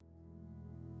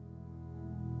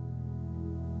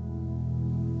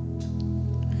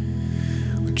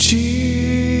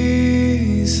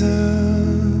Jesus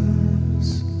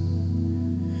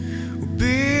will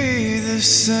be the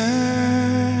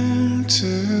center,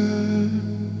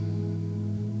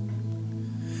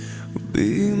 will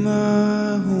be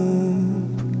my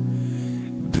hope,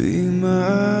 be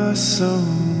my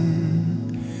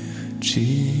song,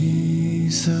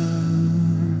 Jesus.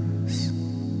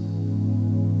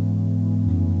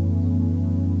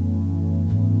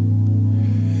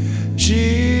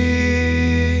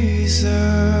 Jesus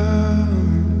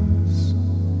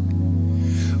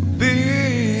will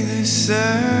be the center,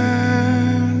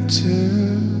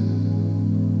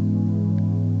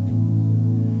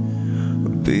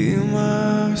 will be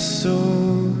my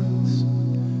source,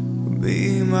 will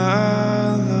be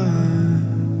my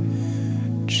life,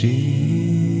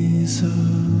 Jesus.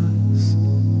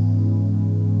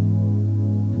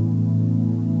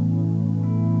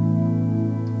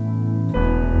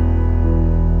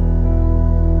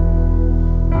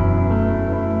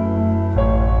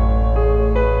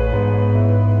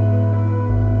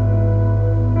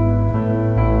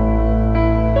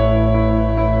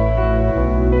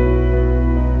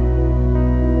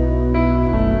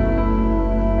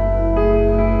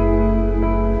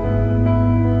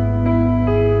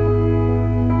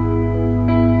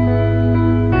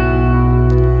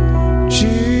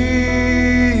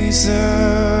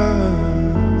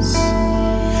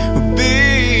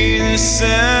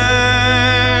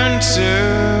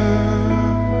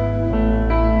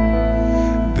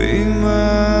 Be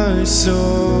my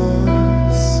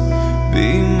source,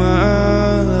 be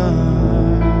my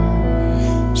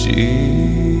life,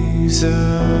 Jesus.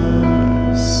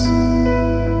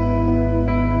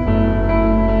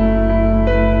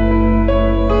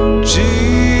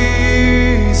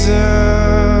 Jesus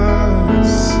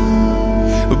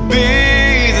will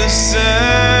be the center,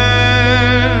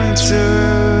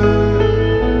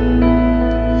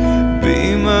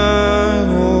 be my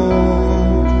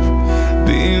hope,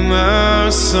 be my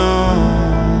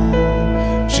song,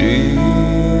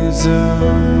 Jesus.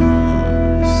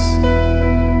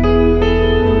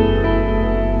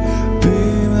 Be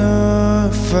the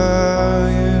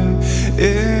fire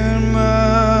in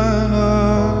my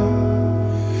heart,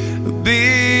 be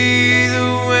the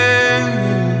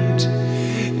wind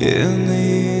in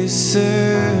these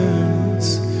sails,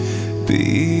 be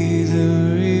the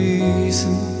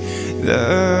reason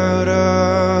that I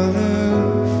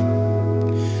live,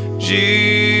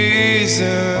 Jesus.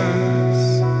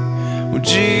 Well,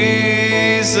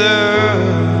 Jesus,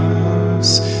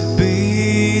 be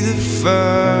the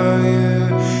fire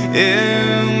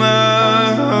in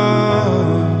my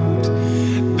heart,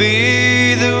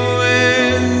 be the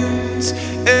winds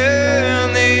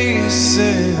in these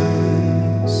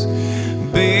sails,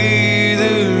 be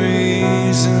the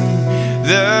reason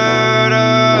that I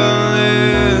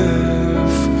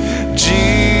live,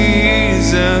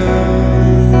 Jesus,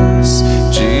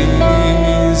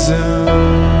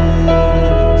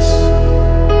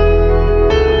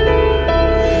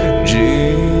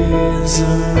 Jesus.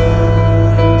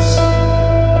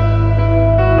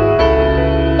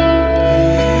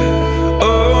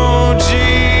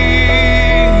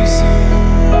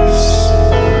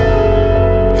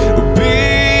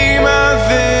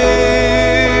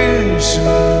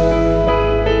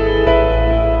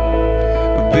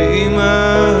 Be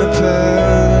my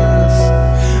path,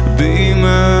 be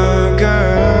my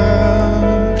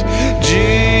guide,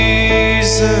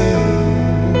 Jesus.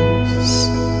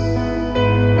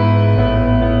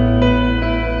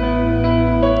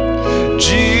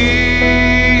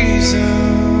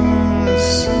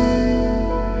 Jesus,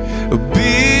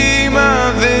 be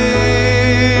my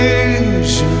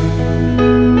vision,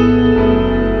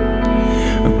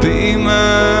 be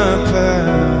my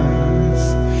path,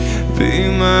 be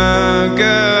my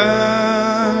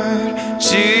guide,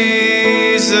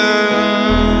 Jesus.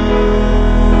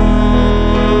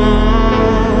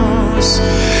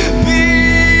 Be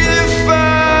the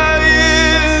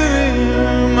fire in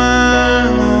my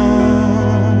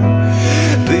heart,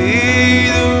 be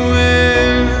the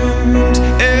wind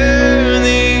in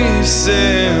these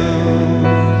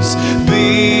sails, be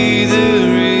the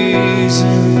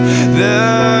reason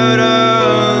that I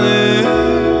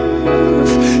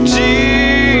live,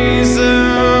 Jesus,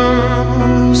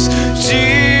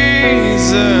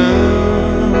 Jesus.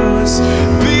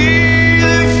 Be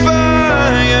the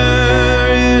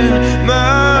fire in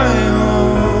my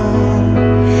heart,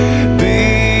 be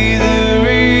the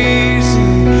reason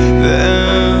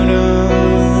that I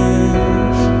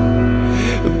live,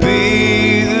 be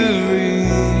the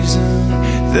reason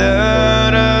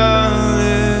that I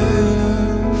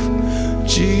live,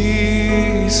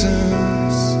 Jesus.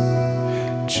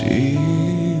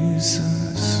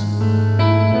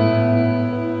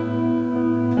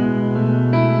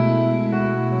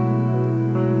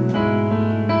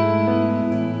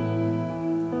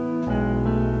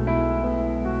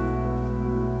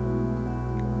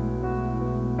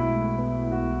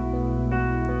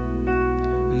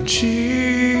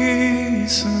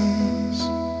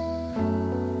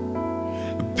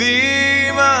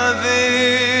 be my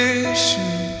vision,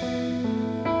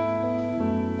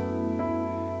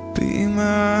 be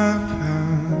my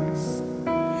path,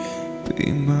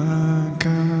 be my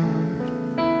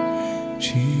God,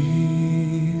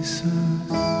 Jesus.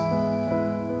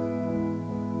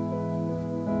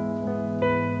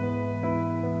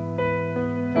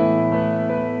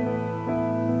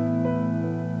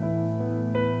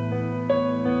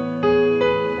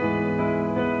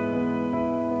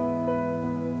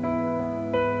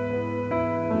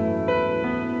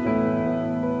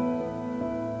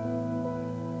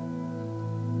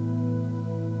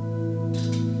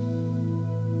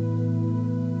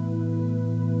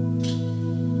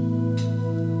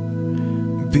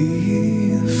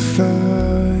 Be the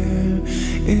fire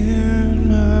in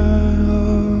my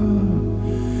heart,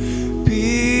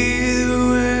 be the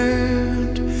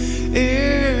wind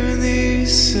in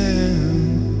these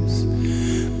sails,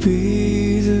 be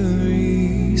the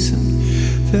reason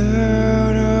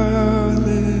that I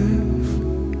live,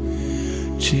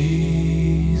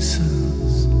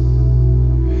 Jesus,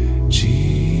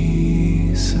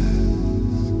 Jesus.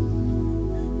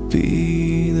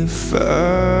 Be the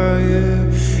fire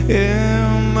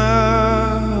in my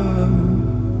heart,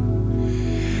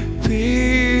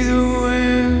 be the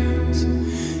winds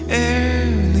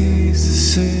and these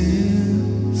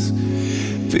sails,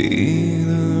 be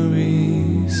the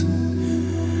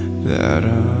reason that I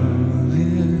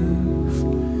live,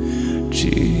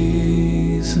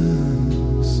 Jesus,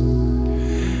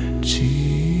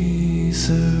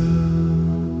 Jesus.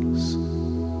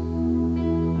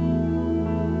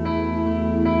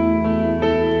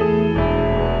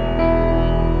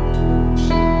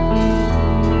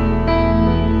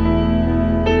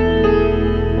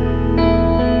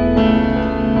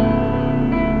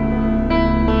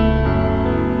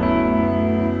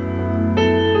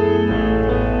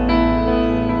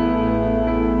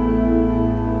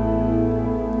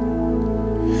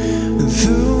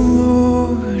 The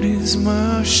Lord is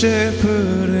my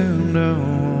shepherd and I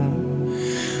want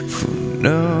for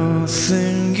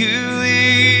nothing. You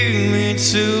lead me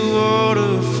to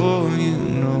waterfall, you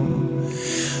know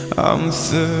I'm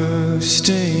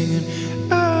thirsting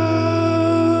and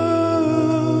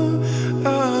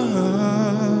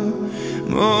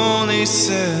I'm only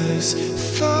satisfied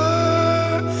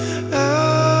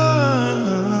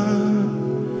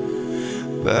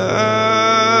by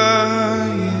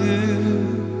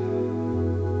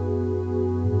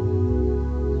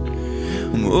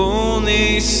I'm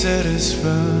only satisfied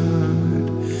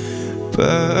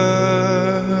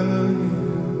by you.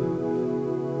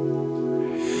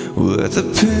 With the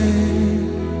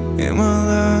pain in my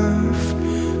life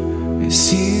is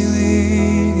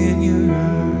healing in your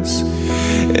eyes.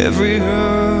 Every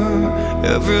hurt,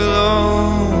 every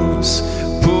loss,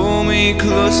 pull me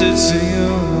closer to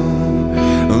you.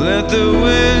 Let the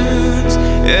winds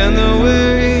and the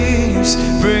waves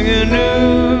bring a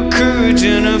new courage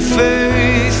and a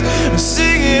faith.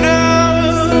 Sing it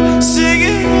out, sing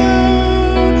it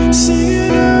out, sing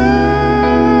it out.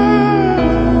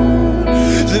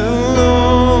 The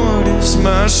Lord is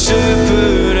my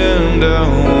shepherd and I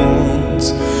want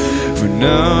for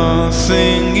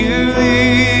nothing. You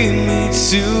lead me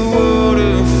to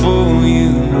waterfall,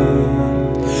 you know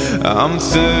I'm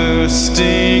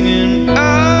thirsting and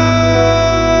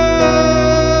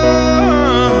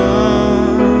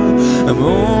I'm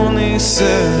only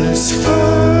satisfied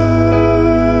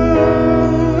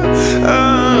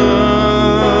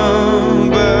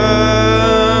by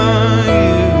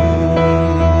you.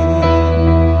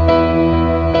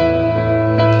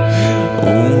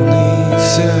 Only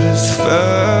satisfied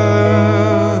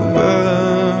by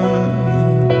you.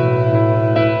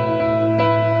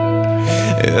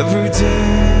 Every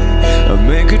day I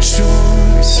make a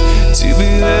choice to be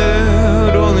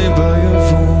led only by your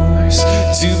voice,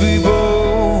 to be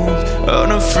bold,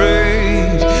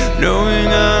 unafraid, knowing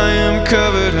I am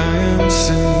covered, I am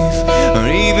safe. And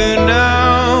even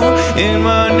now, in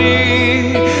my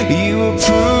need, you are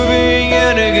proving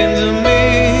yet again to me.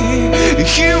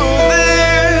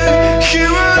 You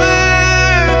are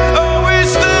there,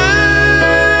 always there.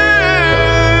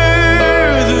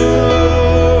 The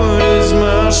Lord is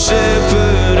my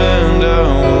shepherd and I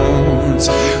want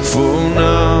for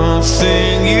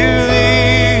nothing. You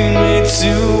lead me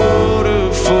to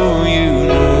waterfall, you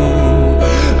know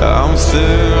I'm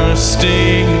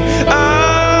thirsting.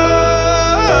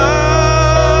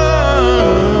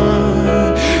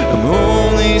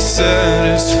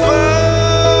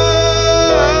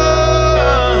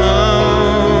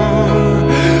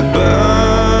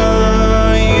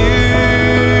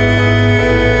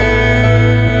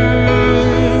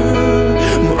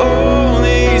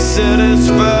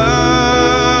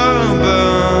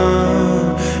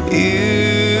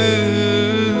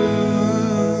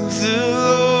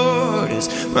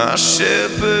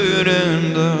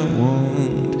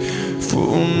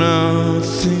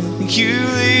 nothing. You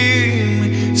lead me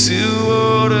to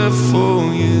water, for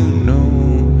you know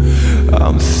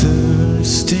I'm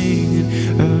thirsty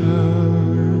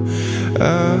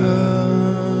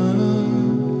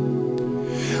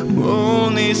I'm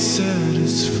only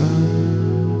satisfied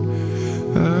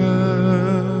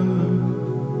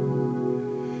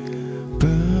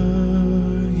by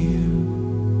you.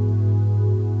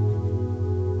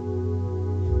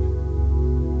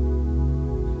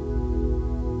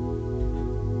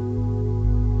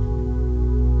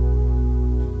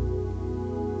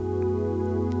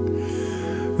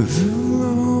 The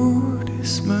Lord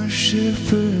is my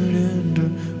shepherd and I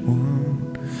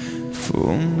want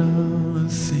for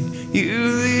nothing. You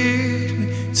lead me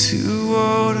to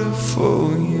water, for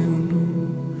you know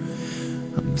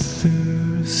I'm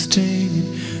thirsting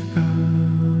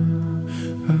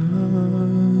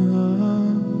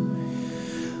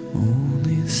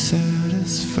only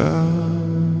satisfied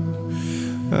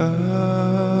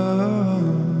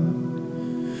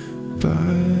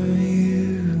by you.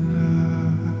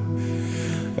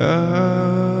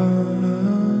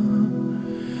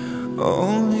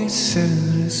 Only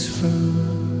satisfied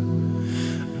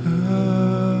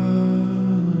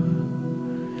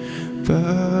by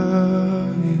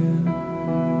you.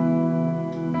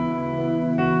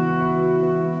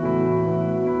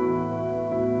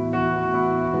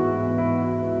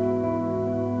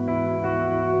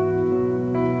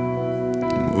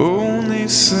 Only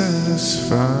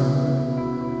satisfied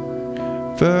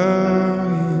by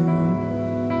you.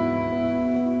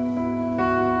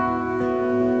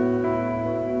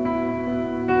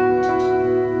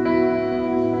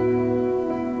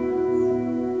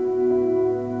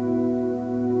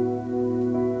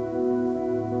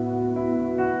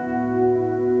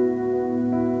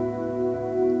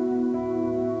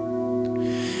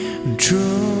 Draw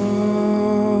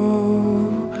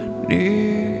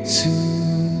near to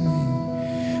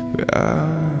me,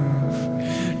 I've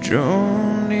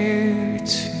drawn near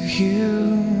to you.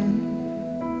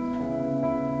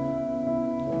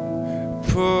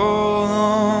 Pull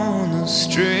on the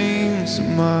strings of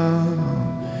my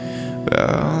heart,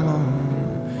 how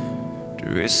long to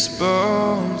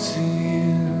respond to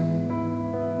you?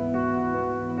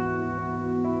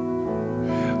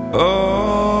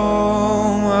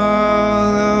 All my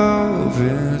love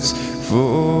is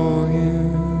for you.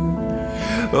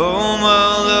 All my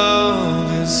love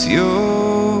is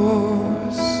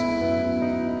yours,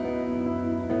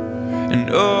 and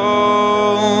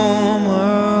all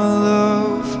my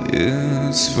love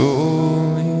is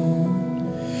for you.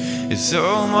 It's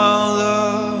all my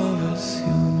love is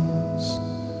yours.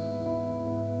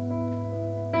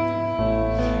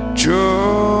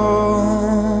 Draw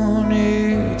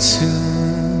near to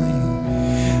me,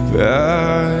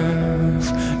 I've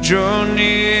drawn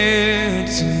near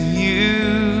to you.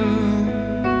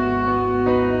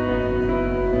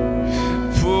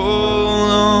 Pull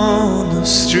on the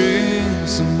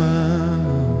strings of my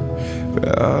heart,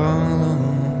 how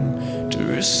long to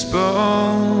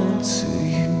respond to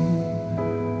you?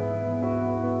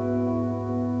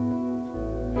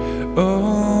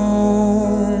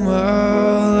 All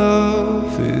my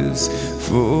love is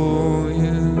for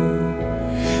you.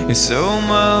 Yes, all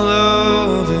my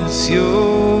love is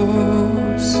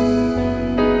yours.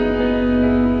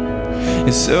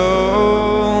 Yes,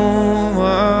 all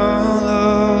my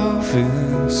love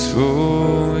is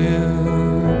for you.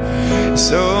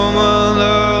 Yes, all my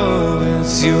love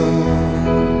is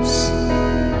yours.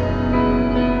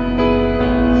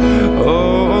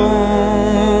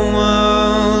 All my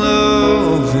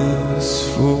love is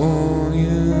for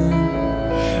you.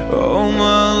 All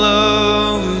my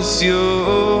love is yours.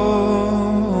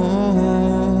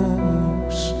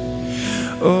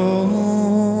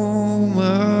 All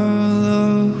my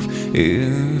love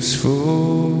is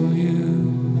for you.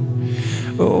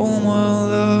 All my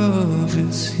love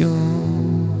is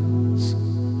yours.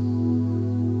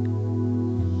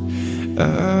 I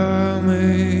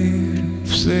made a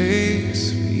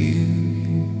place for you.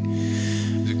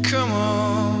 So come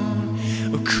on,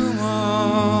 oh come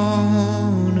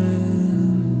on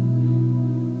in.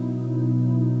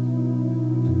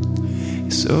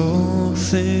 It's all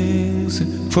things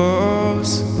are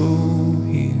possible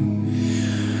here.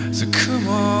 So come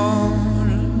on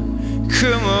in.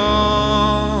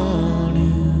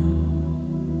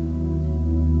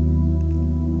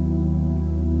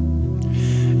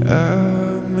 I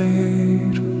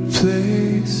made a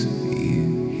place for you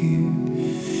here.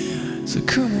 So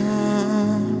come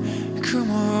on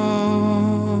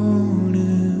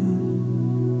in.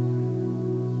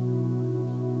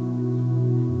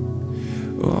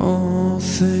 All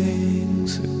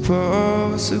things are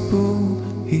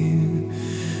impossible here.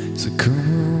 So come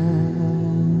on.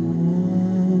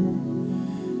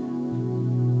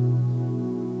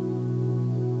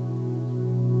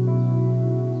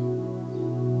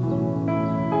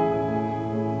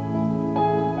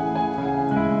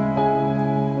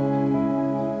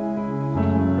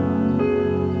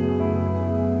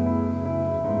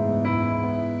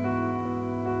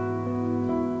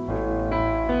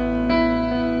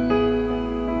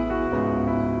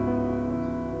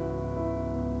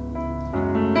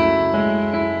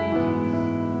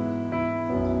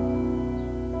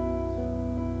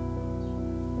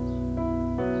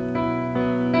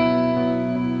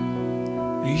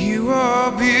 You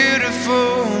are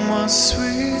beautiful, my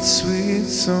sweet, sweet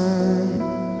song.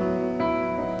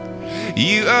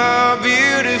 You are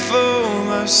beautiful,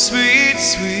 my sweet,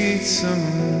 sweet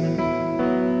song.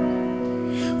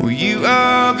 Well, you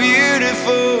are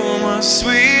beautiful, my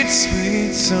sweet,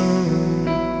 sweet song.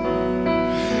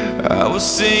 I will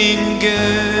sing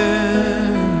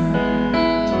again.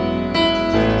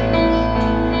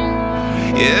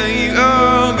 Yeah, you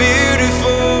are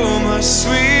beautiful, my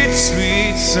sweet,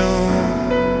 sweet song.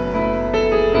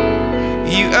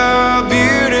 You are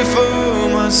beautiful,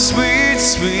 my sweet,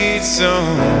 sweet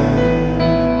song.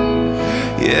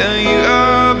 Yeah, you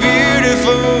are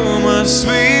beautiful, my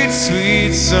sweet,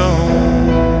 sweet song.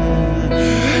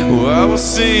 Well, I will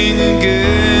sing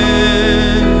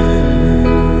again.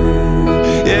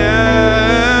 Yeah,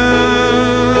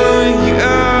 you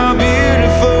are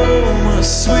beautiful, my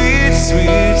sweet,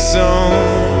 sweet song.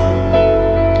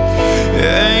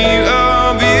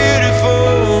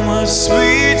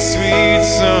 Sweet, sweet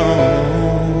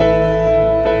song.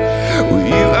 Well,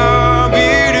 you are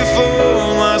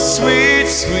beautiful, my sweet,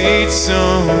 sweet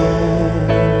song.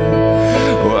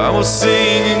 Oh, I will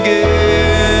sing again.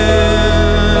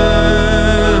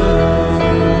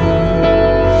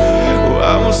 Oh,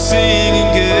 I will sing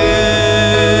again.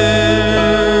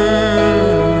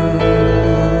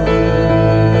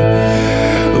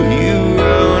 Oh, you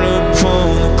run upon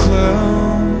the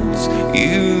clouds,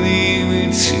 you lead me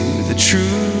to the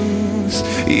truth.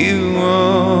 You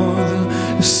are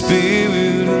the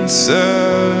spirit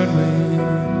inside me.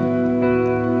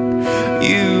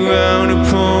 You round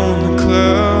upon the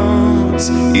clouds,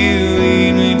 you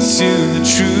lead me to the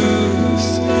truth.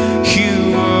 You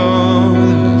are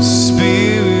the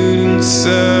spirit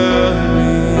inside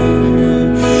me.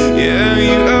 Yeah,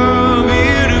 you are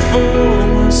beautiful,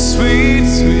 my sweet,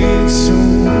 sweet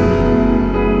song.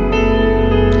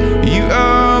 You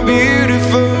are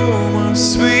beautiful,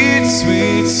 sweet,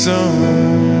 sweet song.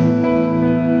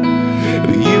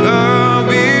 You are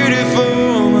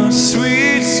beautiful, my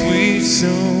sweet, sweet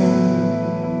song.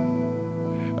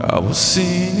 I will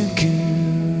sing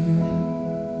again.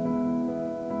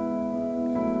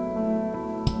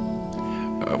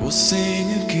 I will sing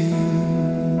again.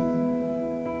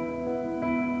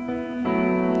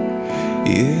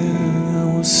 Yeah, I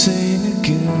will sing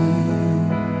again.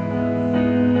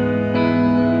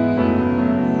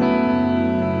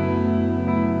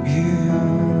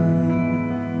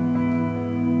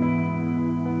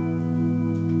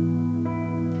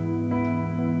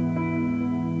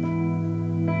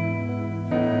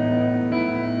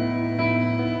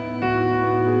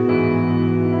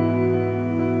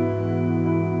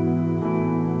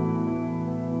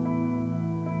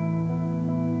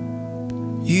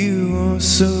 You are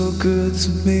so good to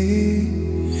me.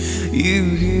 You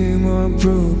hear my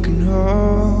broken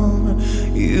heart.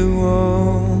 You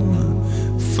are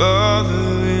my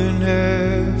Father in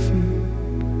heaven.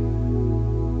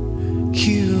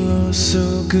 You are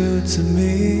so good to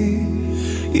me.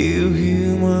 You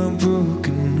hear my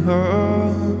broken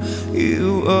heart.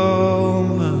 You are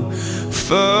my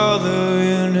Father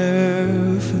in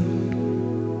heaven.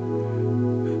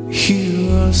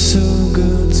 You are so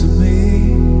good to me.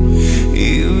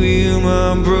 You heal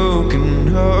my broken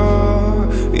heart.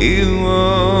 You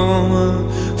are my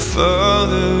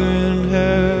Father in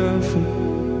heaven.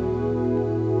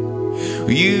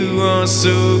 You are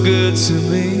so good to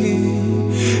me.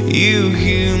 You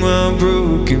heal my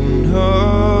broken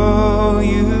heart.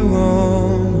 You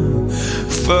are my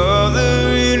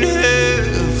Father in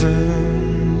heaven.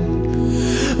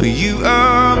 You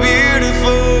are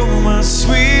beautiful, my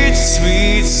sweet,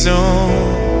 sweet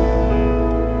song.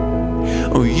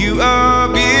 Oh, you are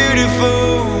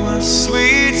beautiful, my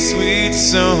sweet, sweet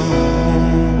song.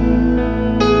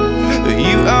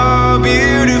 You are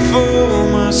beautiful,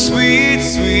 my sweet,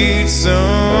 sweet song.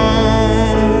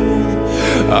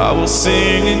 I will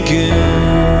sing again.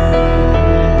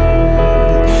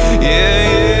 Yeah,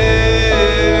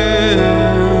 yeah.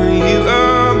 You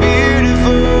are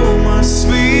beautiful,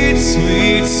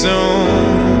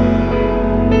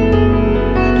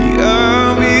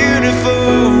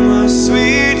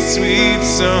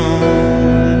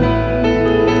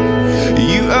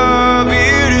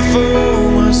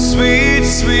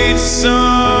 sweet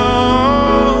song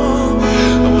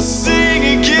I will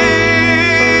sing again.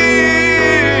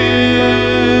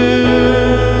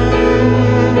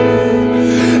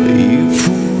 You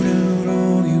poured out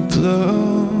all your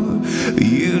blood,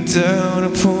 you died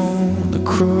upon the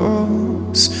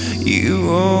cross. You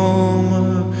are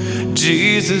my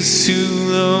Jesus who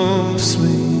loves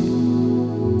me.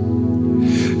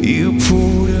 You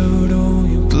poured out all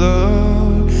your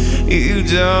blood, you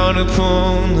died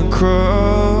upon the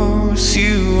cross.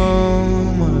 You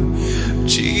are my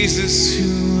Jesus who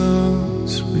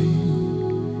loves me.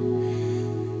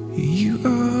 You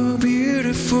are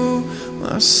beautiful,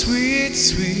 my sweet,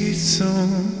 sweet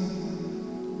song.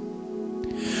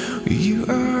 You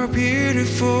are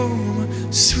beautiful,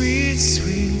 my sweet,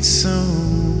 sweet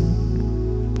song.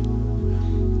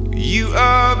 You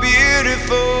are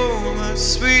beautiful, my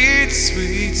sweet,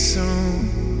 sweet song.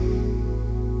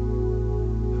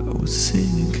 I will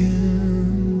sing again.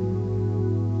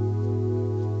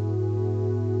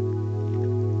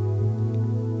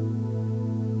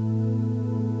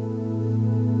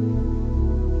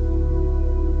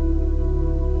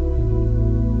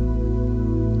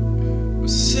 I'll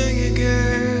sing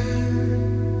again.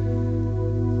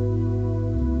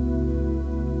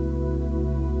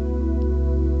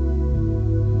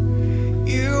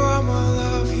 You are my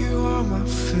love, you are my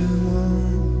fair one.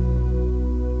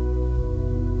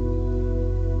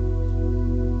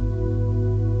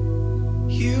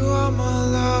 You are my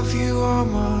love, you are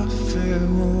my fair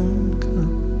one.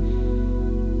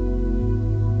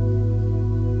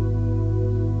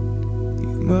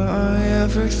 You're my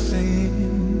everything.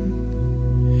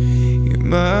 You're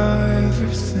my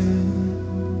everything.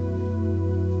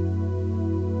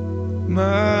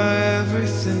 My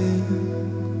everything.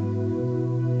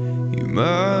 You're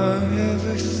my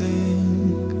everything.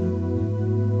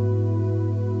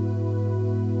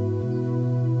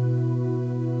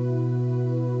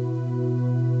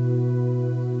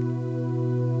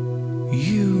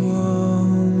 You are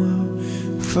my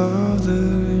Father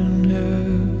in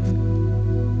heaven.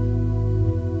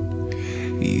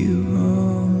 You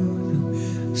are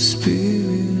the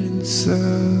Spirit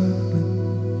inside me.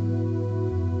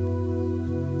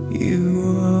 You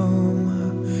are my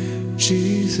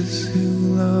Jesus who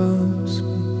loves me.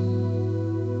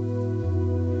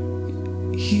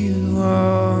 You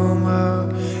are my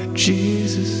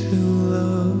Jesus who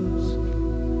loves me.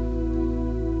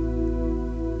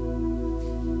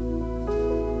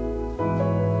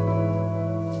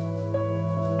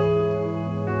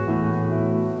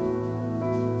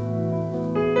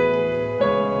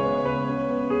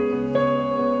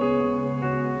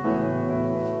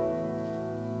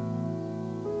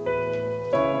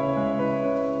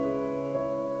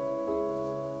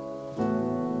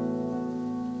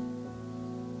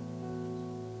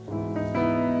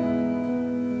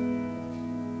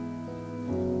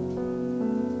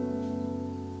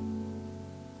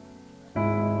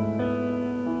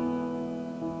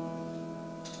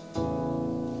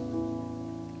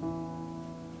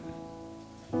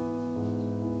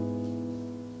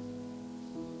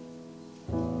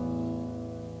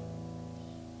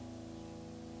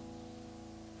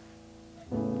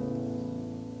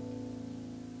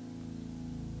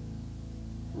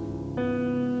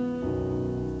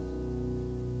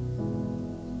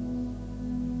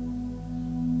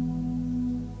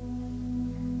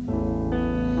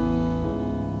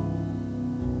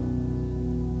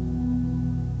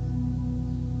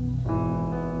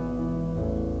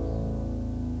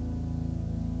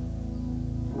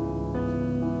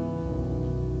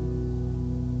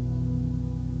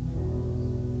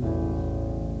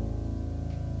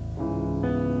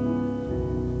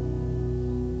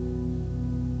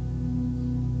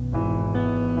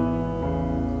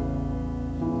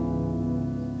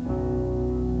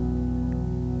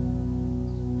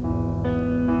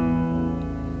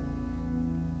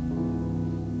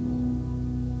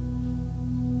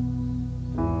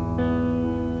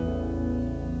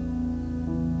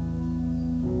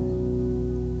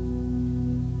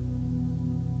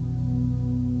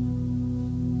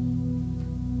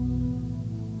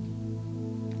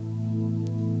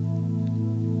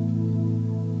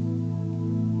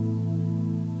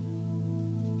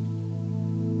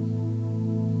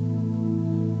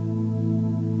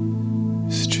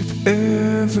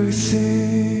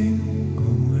 Everything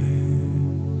away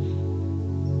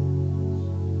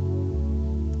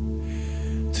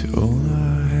till all I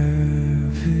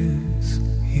have is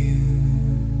you.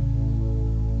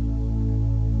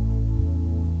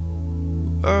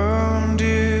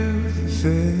 Undo the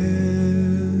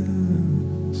veils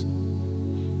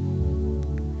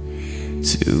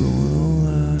till all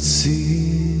I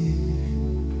see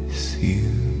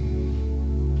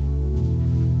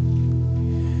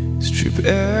strip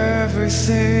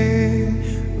everything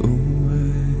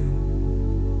away,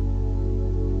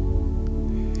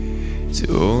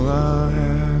 till all I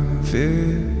have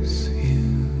is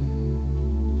you.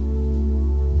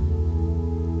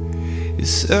 The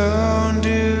sound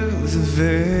of the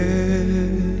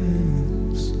veils,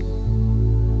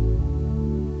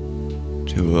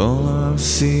 till all I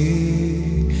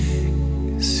see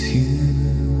is you.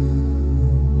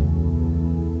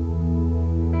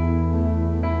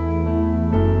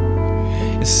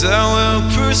 Yes, I will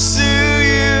pursue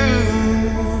you,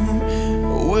 I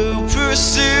will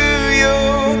pursue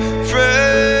your presence.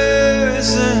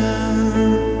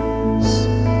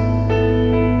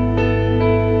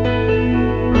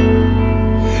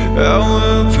 I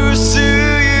will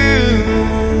pursue you,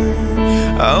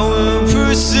 I will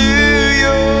pursue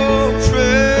your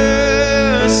presence.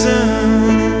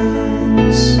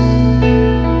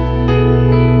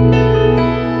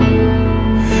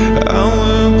 I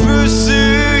will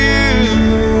pursue you,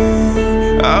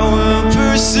 I will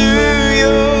pursue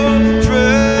your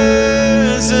presence.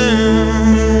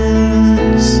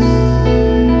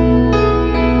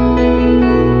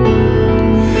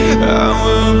 I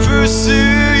will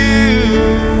pursue you,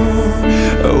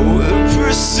 I will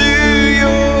pursue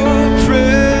your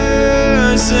presence.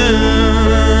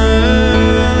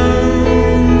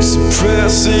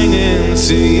 Pressing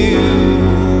into you,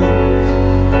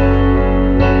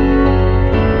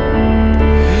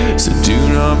 so do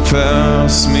not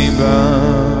pass me by.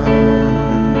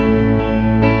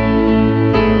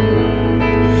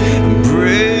 I'm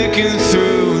breaking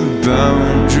through the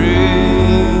boundaries.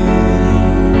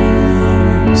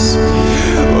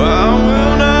 I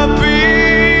will not be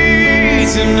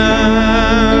tonight.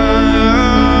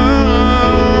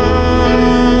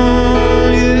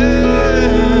 Yeah.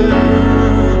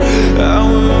 I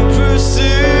will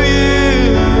pursue you,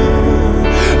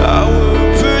 I will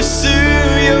pursue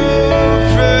your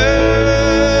presence.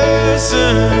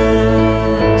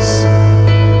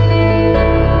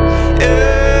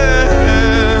 Yeah,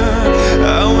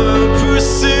 I will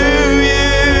pursue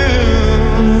you,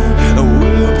 I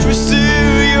will pursue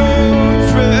your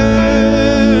presence.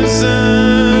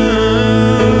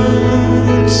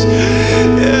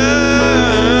 Yeah,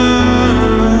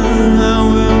 I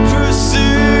will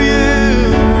pursue you,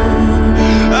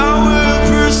 I will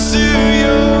pursue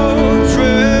your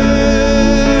presence.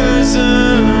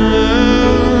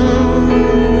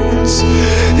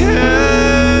 Yeah,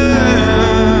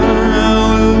 I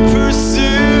will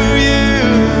pursue you,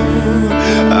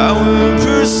 I will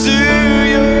pursue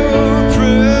your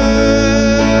presence.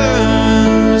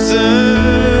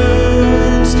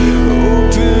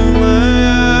 Open my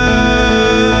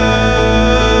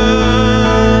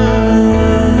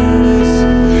eyes,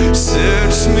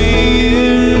 search me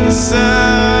inside,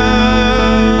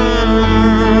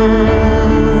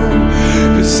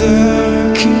 'cause I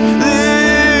can't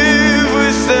live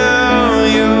without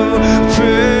your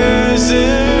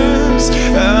presence.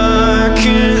 I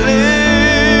can't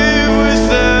live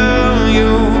without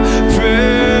your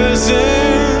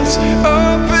presence.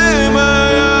 Open my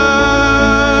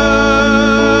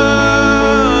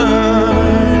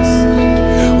eyes,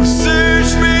 oh,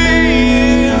 search me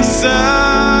inside.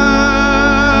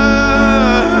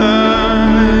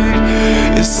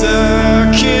 Yes, I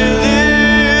can't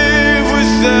live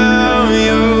without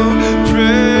your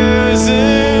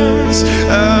presence.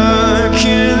 I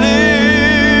can't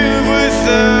live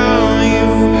without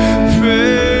your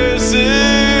presence.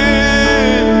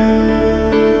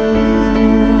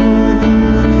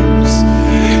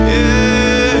 Yeah.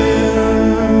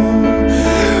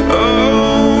 Oh,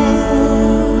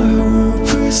 I will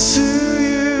pursue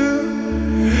you,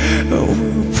 I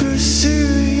will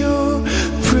pursue your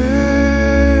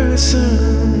presence.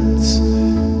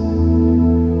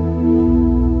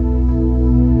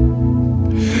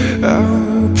 I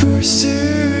will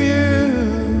pursue you,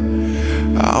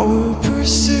 I will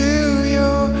pursue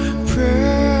your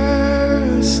presence.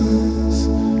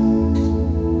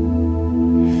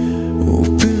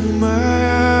 Open my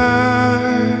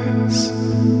eyes,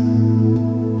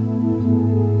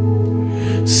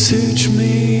 search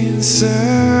me inside.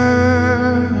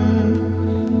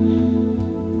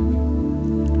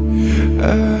 I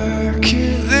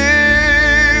can't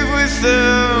live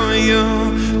without your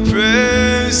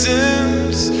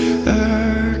presence. I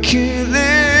can't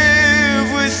live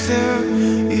without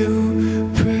your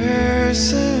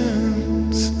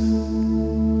presence.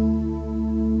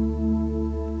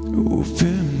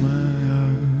 Open my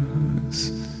eyes,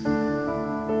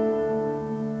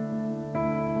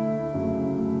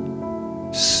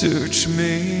 search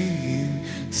me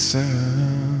inside.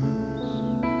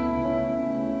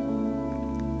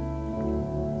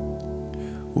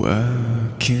 I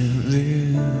can't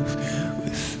live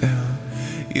without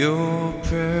your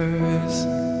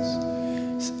presence.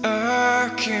 I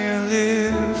can't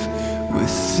live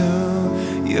without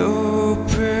your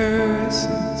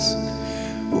presence.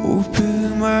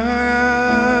 Open my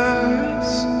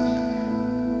eyes,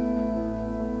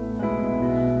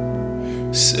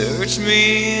 search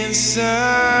me inside.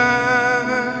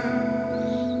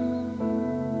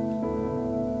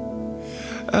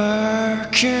 I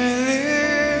can't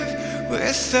live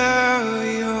without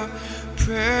your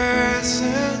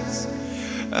presence.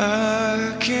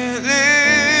 I can't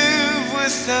live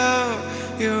without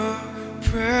your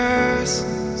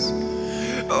presence.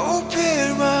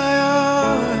 Open my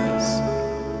eyes,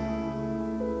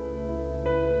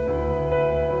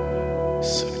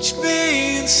 search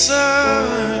me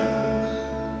inside.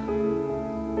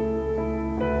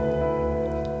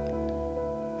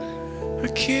 I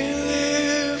can't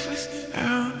live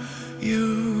without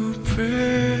your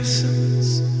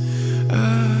presence. I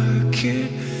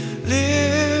can't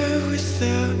live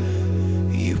without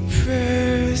your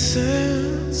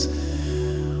presence,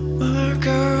 my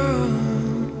God.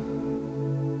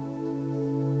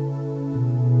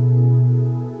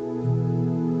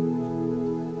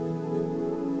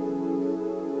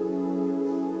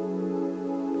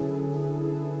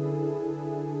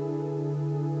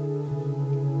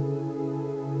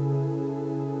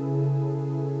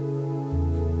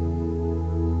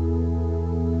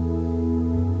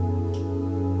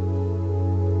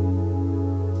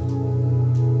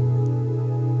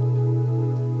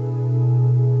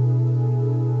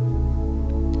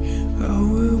 I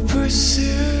will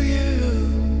pursue you.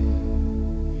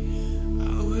 I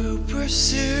will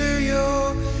pursue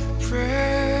your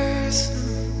presence.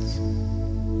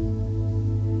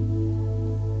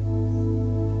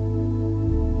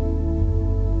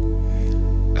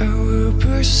 I will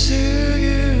pursue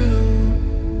you.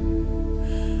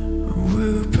 I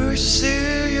will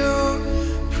pursue your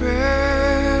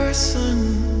presence.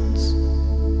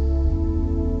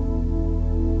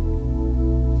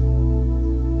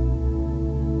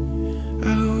 I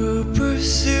will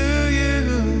pursue you.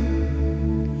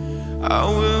 I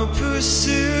will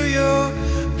pursue your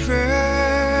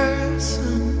presence.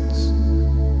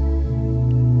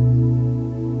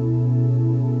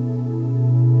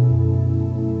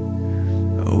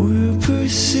 I will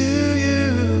pursue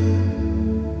you.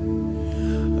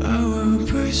 I will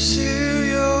pursue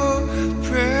your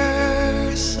presence.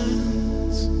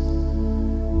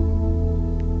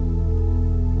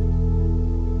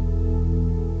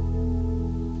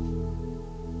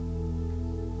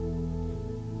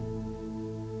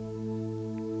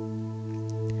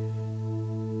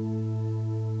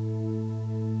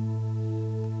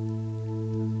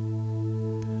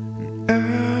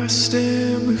 I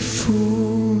stand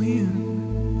before you,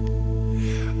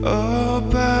 all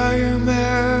by your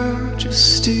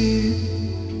majesty.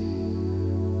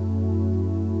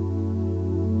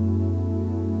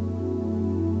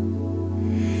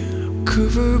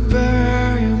 Covered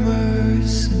by your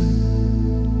mercy,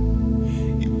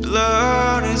 your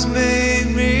blood has made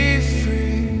me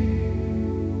free.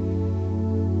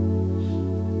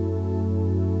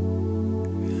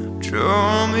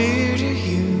 Draw me to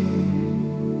you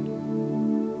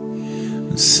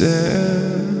and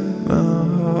set my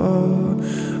heart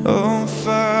on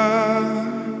fire.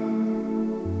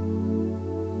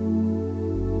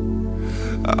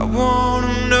 I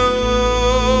wanna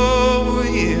know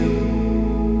you.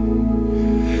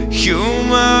 You're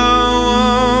my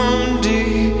one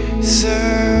desire.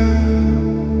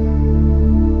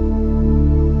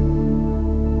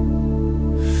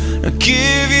 I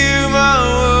give you my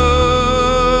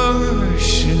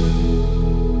worship.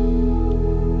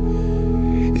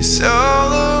 It's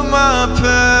all of my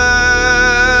passion.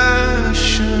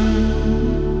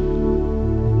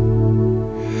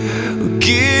 I'll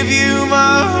give you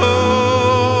my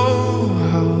whole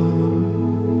heart.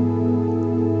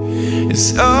 It's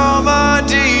all my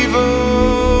devotion.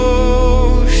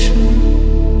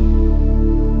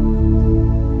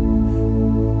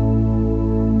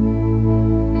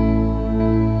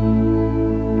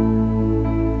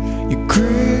 Your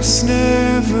grace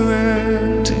never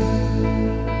ending.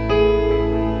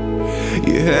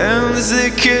 Your hands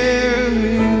that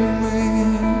carry me.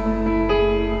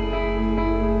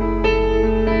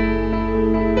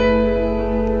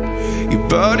 Your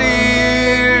body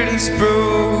is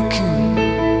broken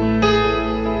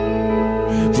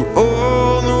for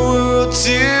all the world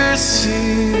to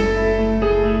see.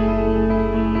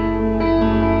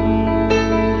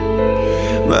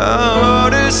 My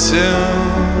heart is held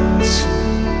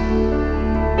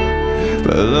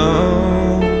by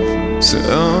love so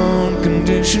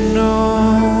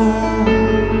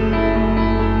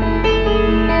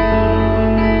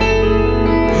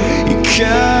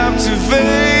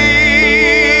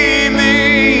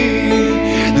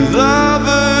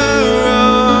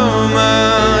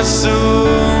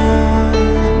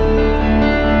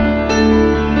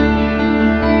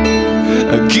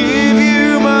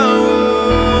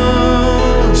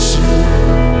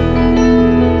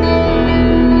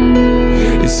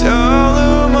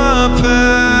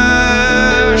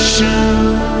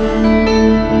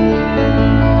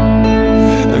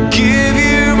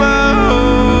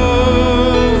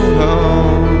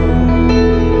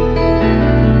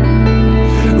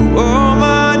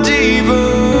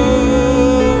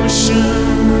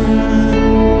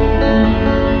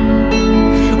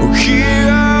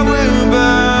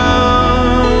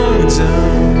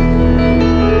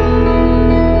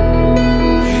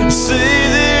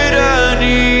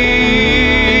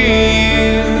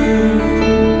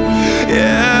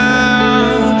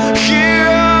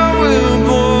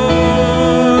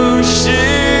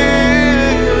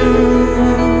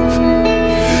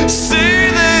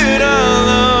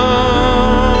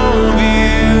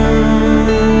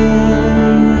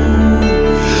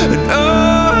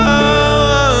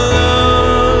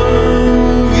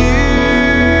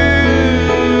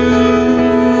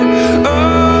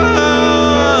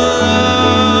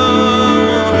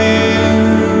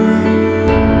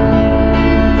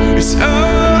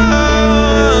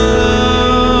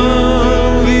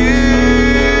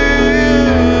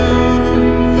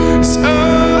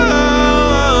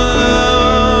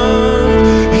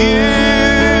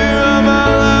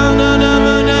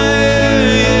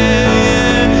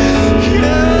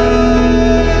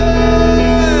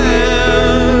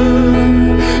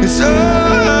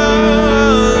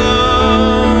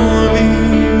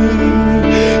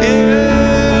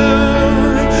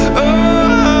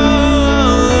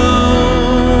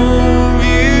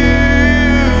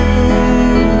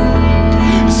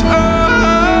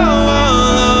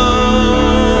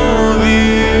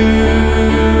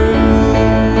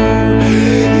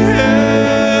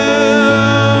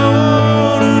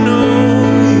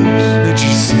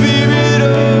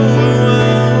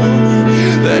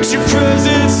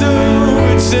presence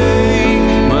overtake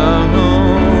my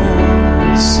heart.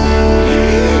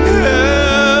 I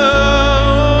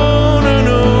wanna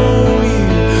know you.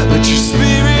 Let your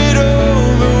spirit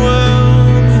overwhelm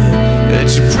me. Let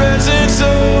your presence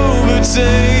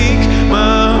overtake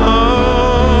my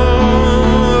heart.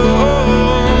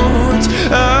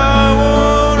 I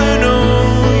wanna know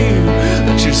you.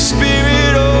 Let your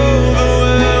spirit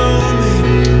overwhelm me.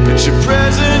 Let your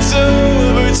presence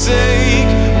overtake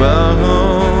my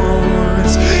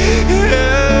heart.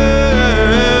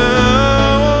 I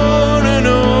wanna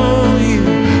know you.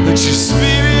 Let your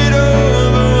spirit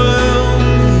overwhelm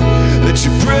me. Let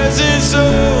your presence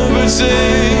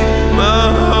overtake my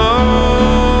heart.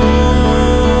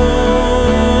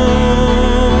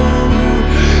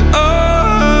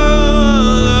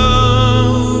 All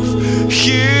of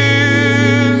you,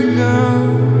 God,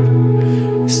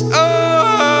 is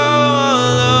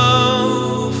all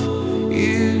of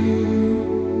you.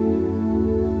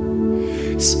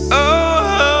 It's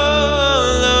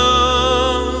all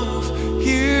of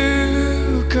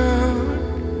you, God.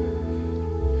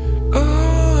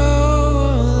 All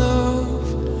of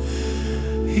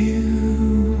you.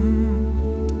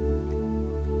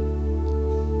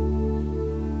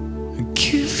 I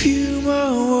give you my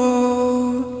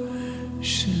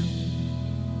worship,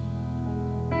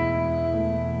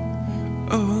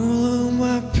 all of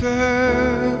my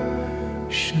passion.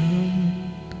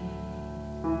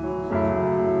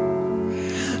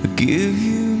 I give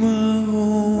you my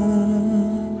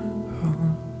whole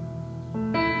heart,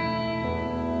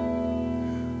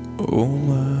 all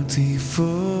my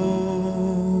devotion.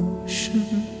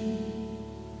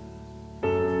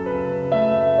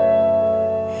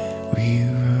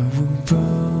 Where I will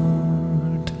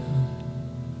burn down,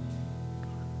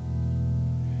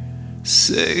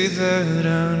 say that I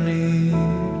need.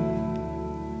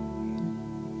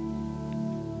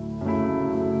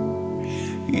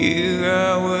 Here I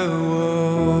will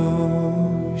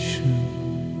worship,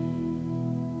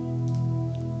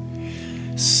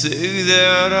 say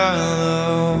that I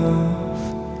love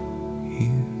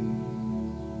you.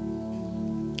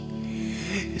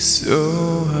 So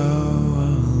how I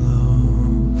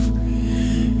love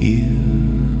you.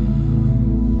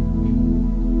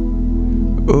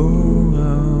 Oh,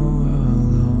 how I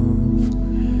love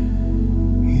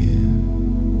you.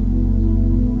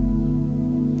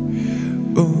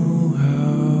 Oh,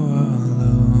 how I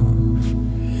love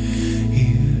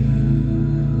you.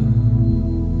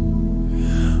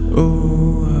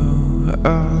 Oh, how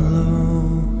I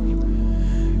love you.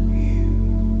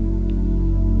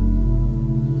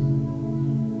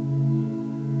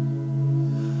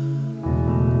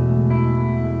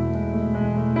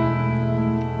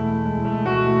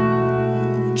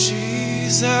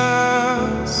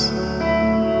 Jesus,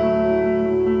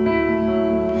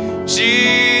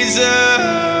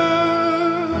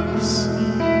 Jesus,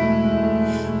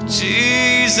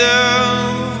 Jesus,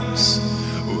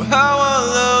 oh, how I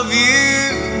love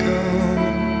you, God.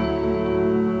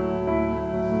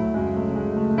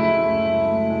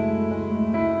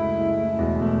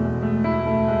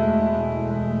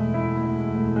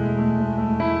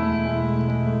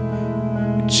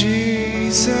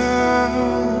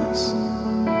 Jesus,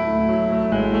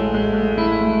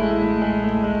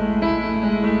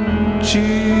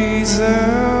 Jesus,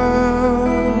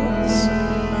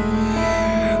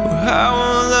 oh, how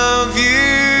I love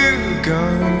you,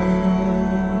 God.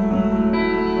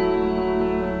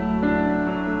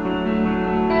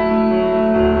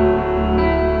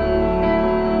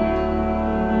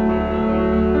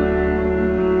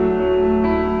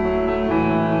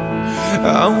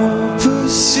 I will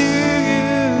pursue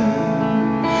you.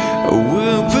 I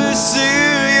will pursue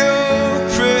your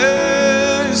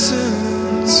presence.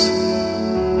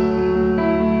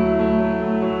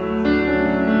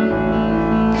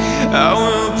 I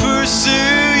will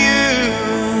pursue you.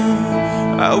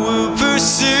 I will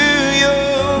pursue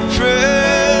your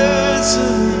presence.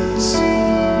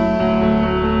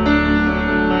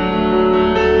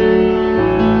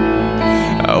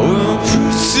 I will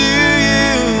pursue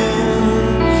you.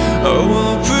 I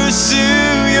will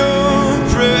pursue your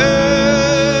presence.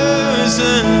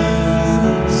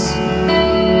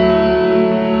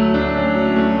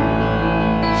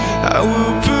 I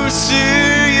will pursue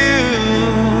you.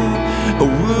 I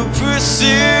will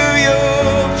pursue your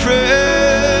presence.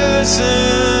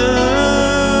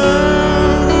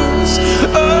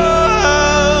 Oh, I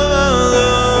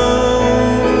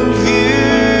love you.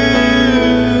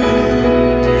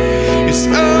 It's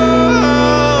all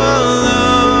I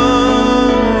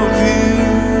love you.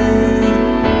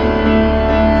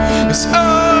 It's all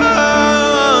I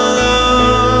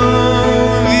love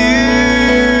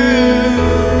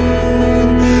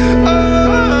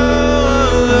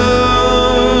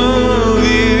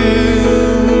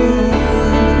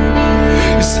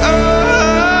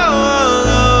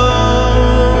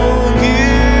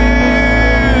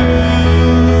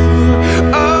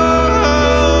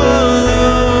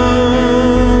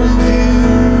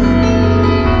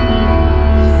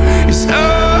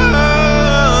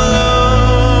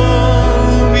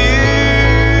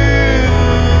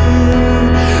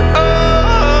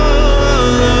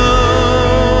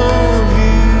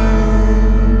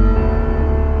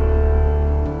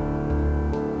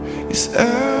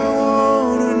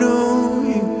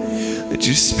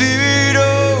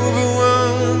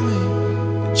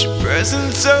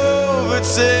presence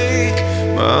overtake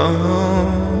my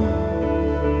heart.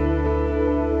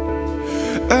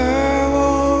 I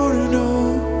wanna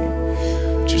know you.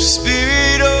 Let your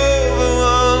spirit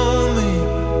overwhelm me.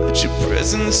 Let your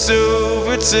presence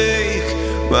overtake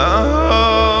my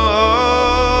heart.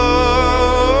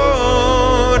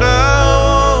 I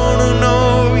wanna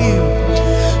know you.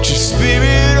 Let your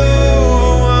spirit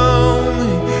overwhelm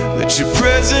me. Let your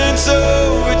presence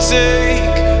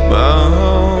overtake my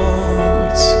heart.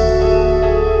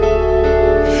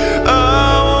 I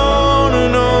wanna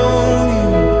know you.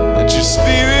 Let your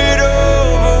spirit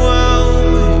overwhelm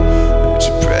me. Let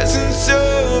your presence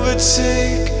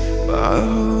overtake my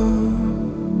heart.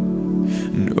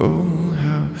 And oh,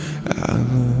 how I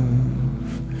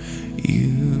love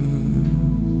you.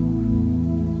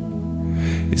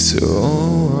 It's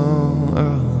oh, I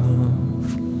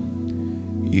love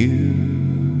you.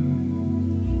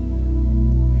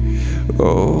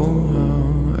 Oh, how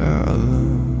I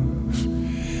love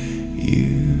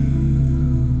you.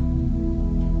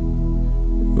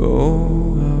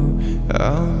 Oh, how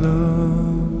I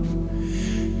love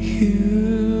you.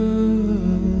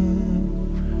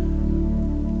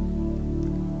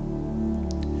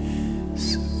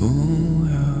 So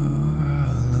how I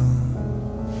love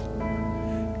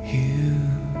you.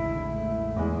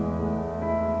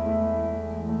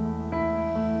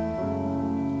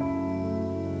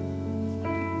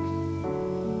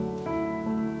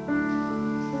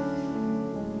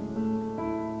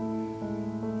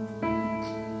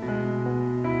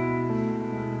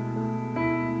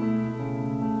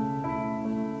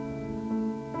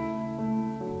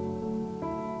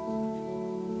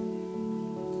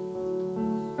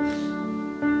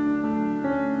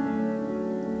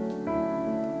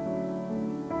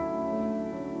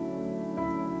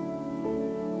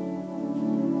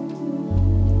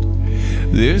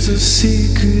 There's a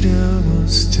secret I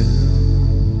must tell.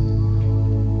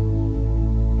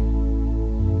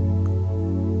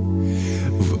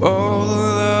 Of all the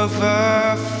love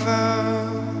I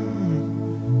found,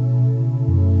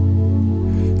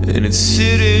 and it's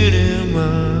sitting in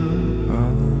my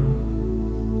heart.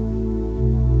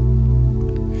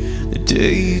 The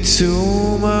day you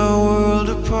tore my world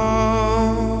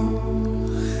apart.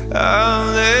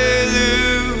 Hallelujah,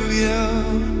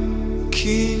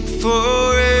 King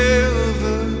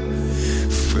forever,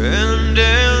 friend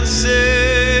and Savior.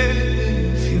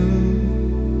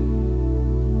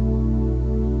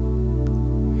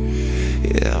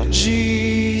 Yeah,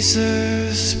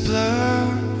 Jesus'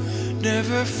 blood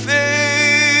never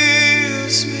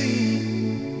fails me.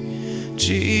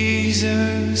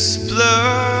 Jesus'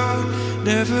 blood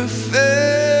never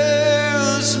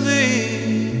fails me.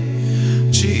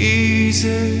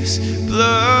 Jesus'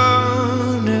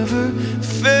 blood never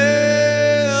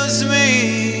fails me.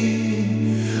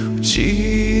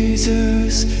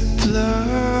 Jesus'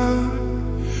 blood,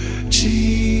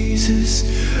 Jesus'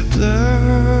 blood.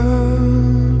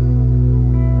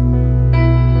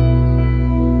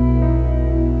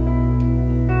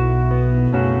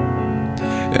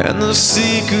 And the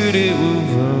secret it will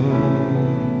run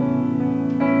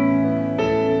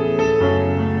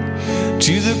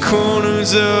to the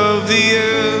corners of the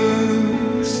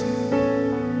earth,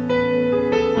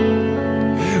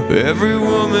 where every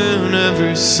woman,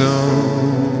 every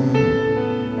song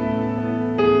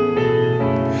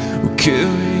will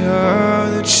carry all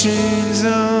the chains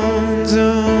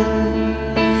undone.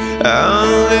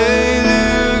 Hallelujah,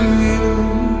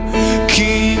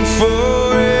 King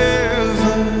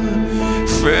forever,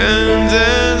 friend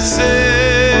and Savior.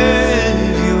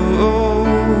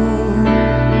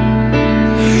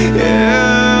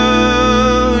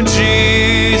 Yeah,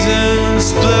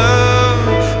 Jesus' blood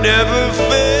never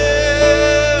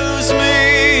fails me.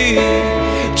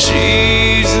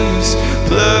 Jesus'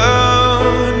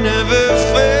 blood never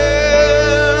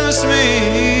fails me.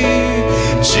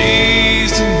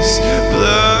 Jesus'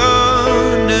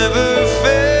 blood never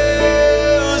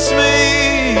fails me.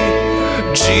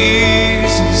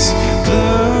 Jesus'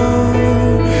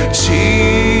 blood,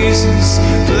 Jesus'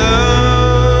 blood,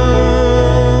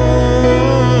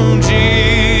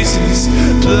 Jesus'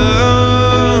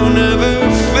 blood never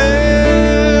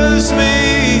fails me.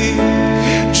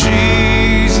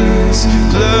 Jesus'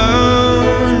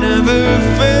 blood never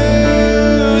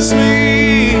fails me.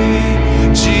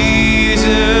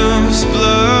 Jesus'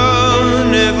 blood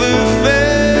never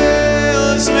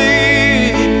fails me.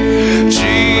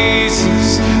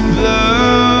 Jesus'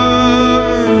 blood.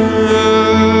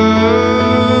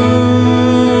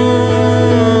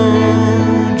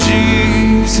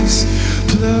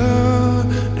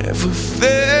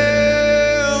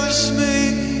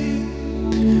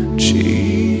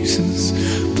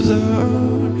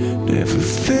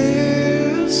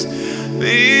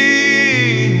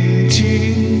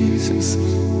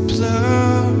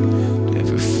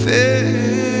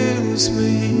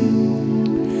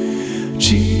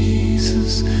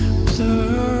 Jesus'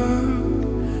 blood,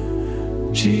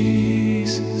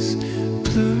 Jesus'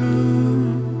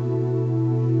 blood.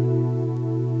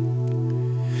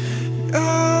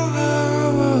 Oh,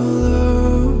 how I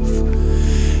love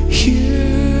you.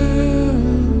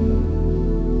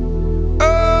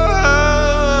 Oh,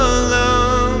 how I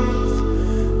love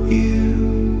you.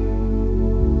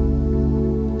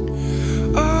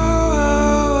 Oh,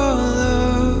 how I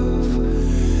love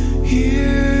you.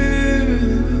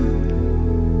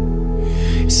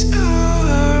 It's oh,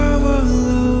 how I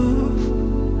love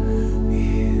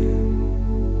you.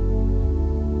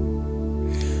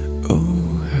 Oh,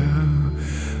 how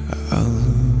I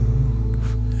love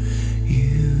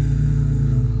you.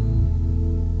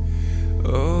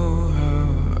 Oh, how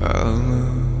I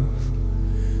love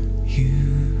you.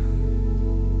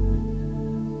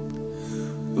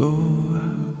 Oh,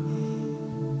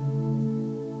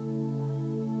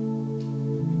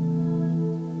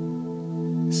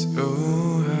 so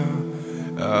how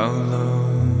I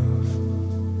love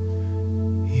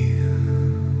you.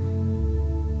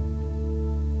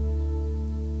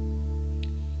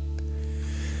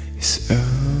 Yes, I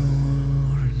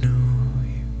wanna know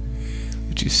you.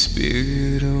 Let your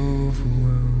spirit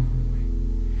overwhelm me.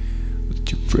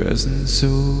 Let your presence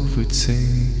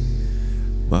overtake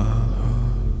my heart.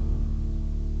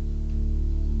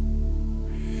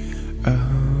 I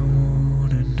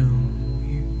wanna know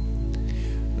you.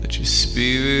 Let your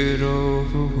spirit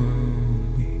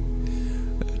overwhelm me.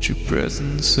 Let your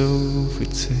presence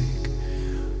overtake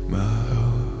my heart.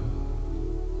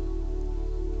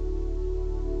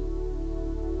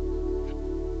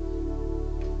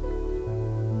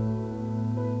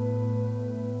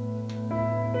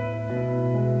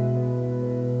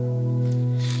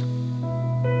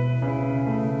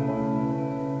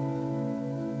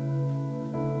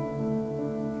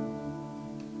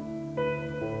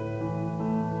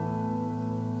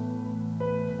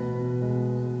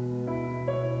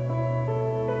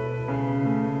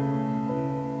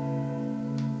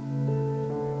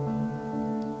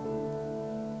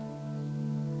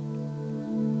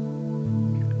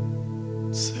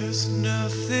 There's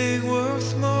nothing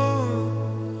worth more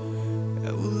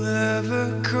that will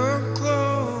ever come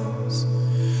close.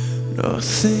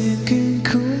 Nothing can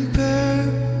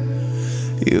compare.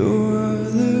 You're a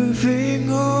living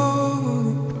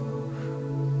hope.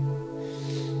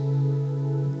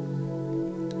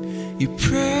 Your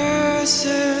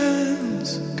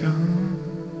presence gone.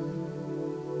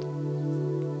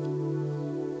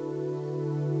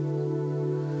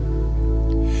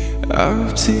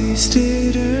 I've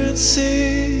tasted and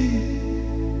seen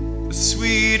the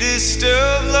sweetest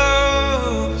of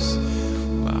loves.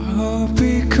 My heart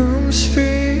becomes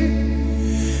free.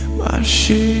 My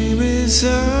shame is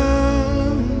undone.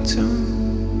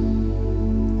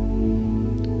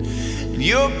 And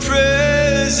your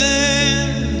presence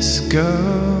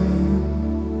gone.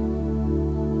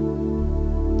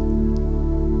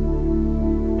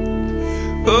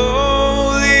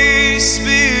 Holy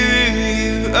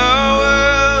Spirit, you are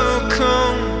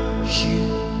welcome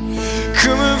here.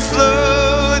 Come and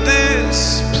flood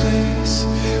this place.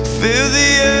 Fill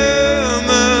the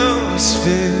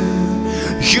atmosphere.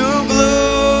 Your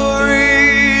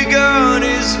glory, God,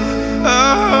 is what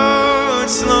our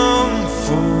hearts long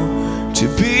for. To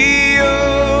be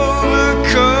overcome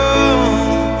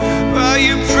by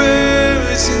your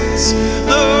presence,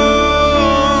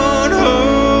 Lord.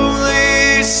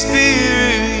 Holy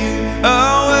Spirit, you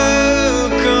are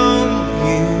welcome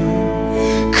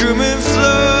here. Come and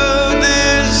flood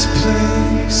this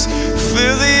place.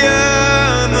 Fill the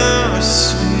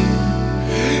atmosphere.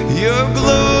 Your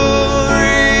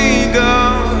glory,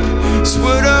 God, is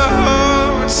what our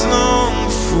hearts long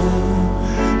for.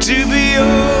 To be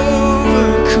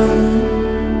overcome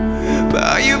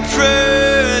by your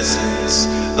presence,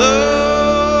 Lord.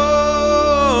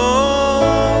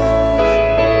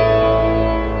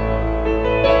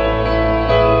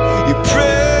 Your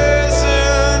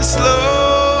presence, Lord.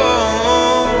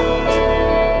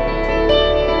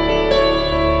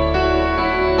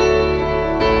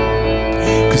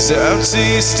 'Cause I've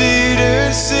tasted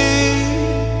and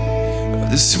seen of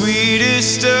the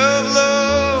sweetest of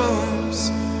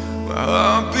loves. My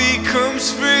heart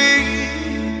becomes free.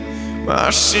 My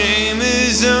shame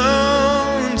is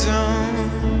undone.